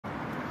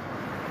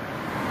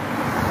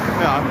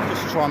know,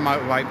 just to try and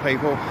motivate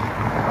people,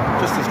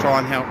 just to try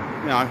and help,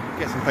 you know,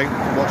 get some people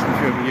to watch a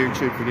few of the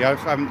YouTube videos.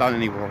 I haven't done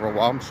any for a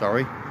while, I'm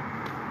sorry.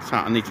 So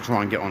I need to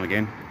try and get on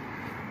again.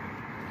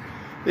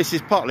 This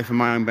is partly for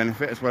my own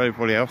benefit as well as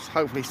everybody else.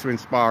 Hopefully it's to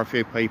inspire a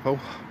few people.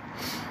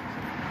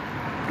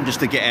 And just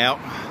to get out,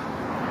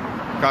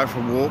 go for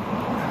a walk,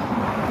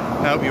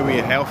 help you with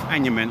your health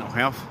and your mental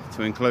health,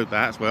 to include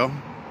that as well,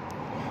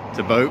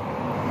 to boot.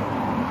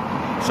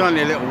 It's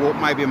only a little walk,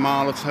 maybe a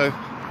mile or two,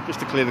 just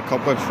to clear the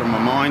cobwebs from my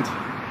mind.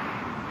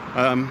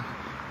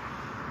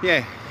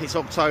 Yeah, it's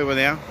October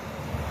now,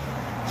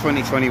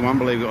 2021,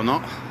 believe it or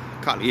not.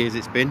 A couple of years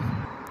it's been.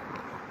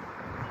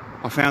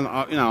 I found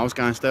that, you know, I was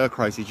going stir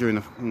crazy during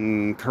the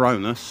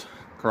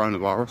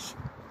coronavirus,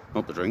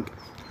 not the drink.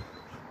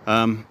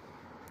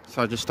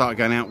 So I just started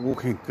going out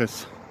walking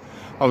because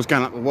I was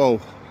going up the wall,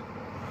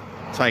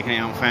 taking it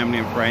out with family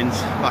and friends.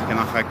 Lucky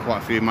enough, I had quite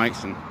a few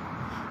mates, and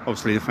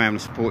obviously the family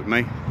supported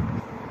me.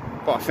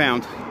 But I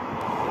found,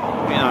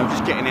 you know,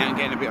 just getting out and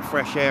getting a bit of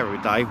fresh air every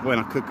day when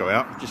I could go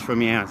out, just for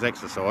me hours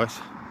exercise.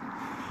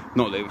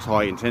 Not that it was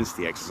high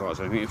intensity exercise,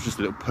 I think it was just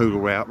a little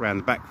poodle out around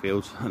the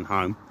backfields and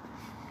home.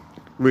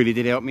 Really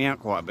did help me out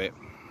quite a bit.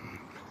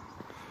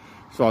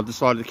 So I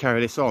decided to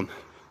carry this on.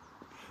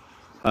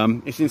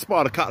 It's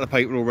inspired a couple of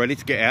people already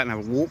to get out and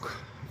have a walk.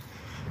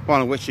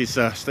 One of which is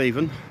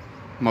Stephen,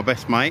 my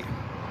best mate.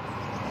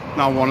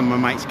 Another one of my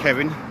mates,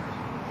 Kevin.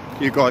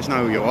 You guys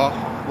know who you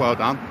are. Well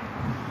done.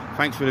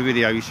 Thanks for the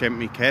video you sent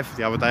me, Kev,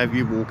 the other day of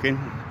you walking.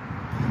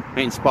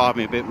 It inspired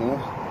me a bit more.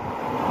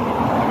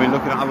 I've been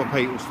looking at other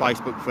people's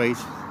Facebook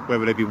feeds,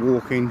 whether they be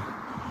walking,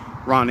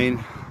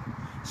 running,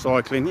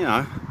 cycling, you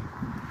know.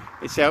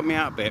 It's helped me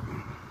out a bit.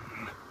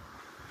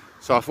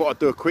 So I thought I'd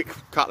do a quick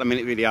couple of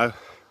minute video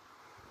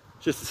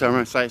just to turn around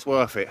and say it's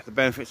worth it. The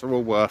benefits are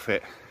all worth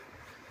it.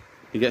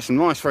 You get some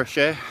nice fresh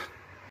air,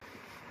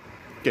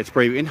 get to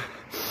breathe in,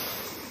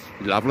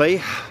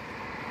 lovely,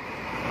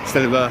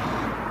 instead of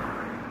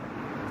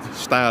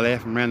stale air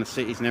from around the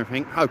cities and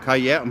everything. Okay,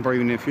 yeah, I'm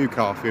breathing in a few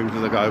car fumes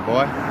as I go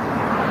by,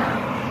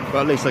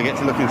 but at least I get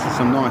to look into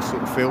some nice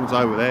sort of fields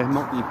over there.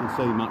 Not that you can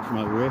see much from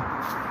over here.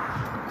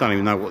 Don't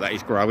even know what that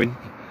is growing.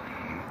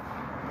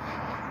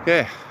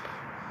 Yeah,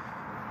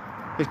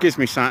 it gives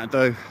me something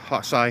to do. Like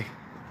I say,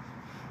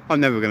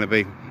 I'm never going to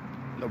be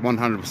a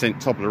 100%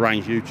 top of the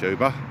range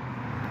YouTuber,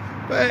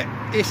 but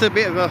it's a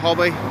bit of a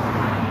hobby,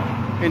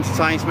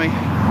 entertains me,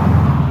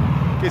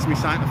 gives me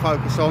something to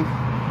focus on.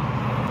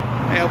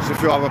 It helps a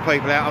few other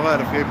people out. I've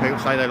heard a few people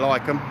say they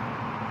like them.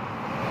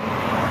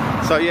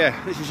 So yeah,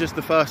 this is just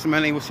the first of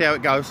many. We'll see how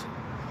it goes.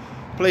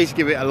 Please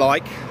give it a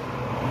like.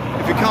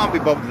 If you can't be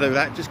bothered to do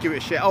that, just give it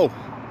a share. Oh,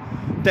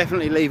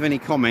 definitely leave any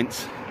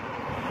comments,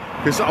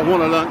 because I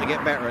want to learn to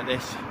get better at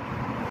this.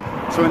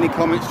 So any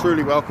comments,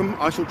 truly welcome.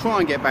 I shall try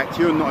and get back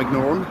to you and not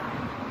ignore them.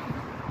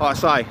 Like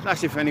I say,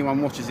 that's if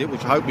anyone watches it,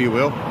 which I hope you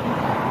will.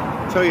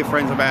 Tell your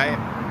friends about it.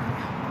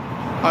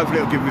 Hopefully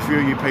it'll give a few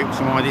of you people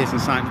some ideas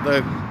and something to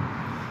do.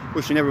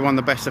 Wishing everyone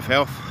the best of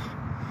health,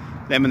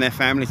 them and their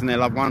families and their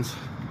loved ones.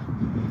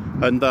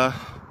 And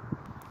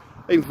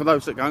even for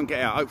those that don't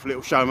get out, hopefully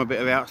it'll show them a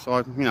bit of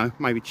outside, you know,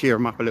 maybe cheer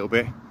them up a little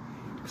bit.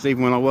 Because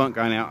even when I weren't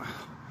going out,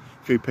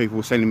 a few people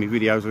were sending me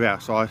videos of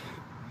outside.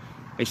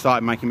 It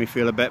started making me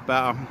feel a bit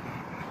better.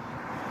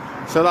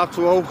 So love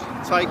to all,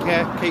 take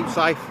care, keep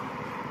safe,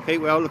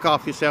 keep well, look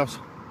after yourselves.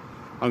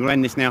 I'm going to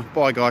end this now.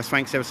 Bye guys,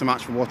 thanks ever so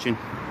much for watching.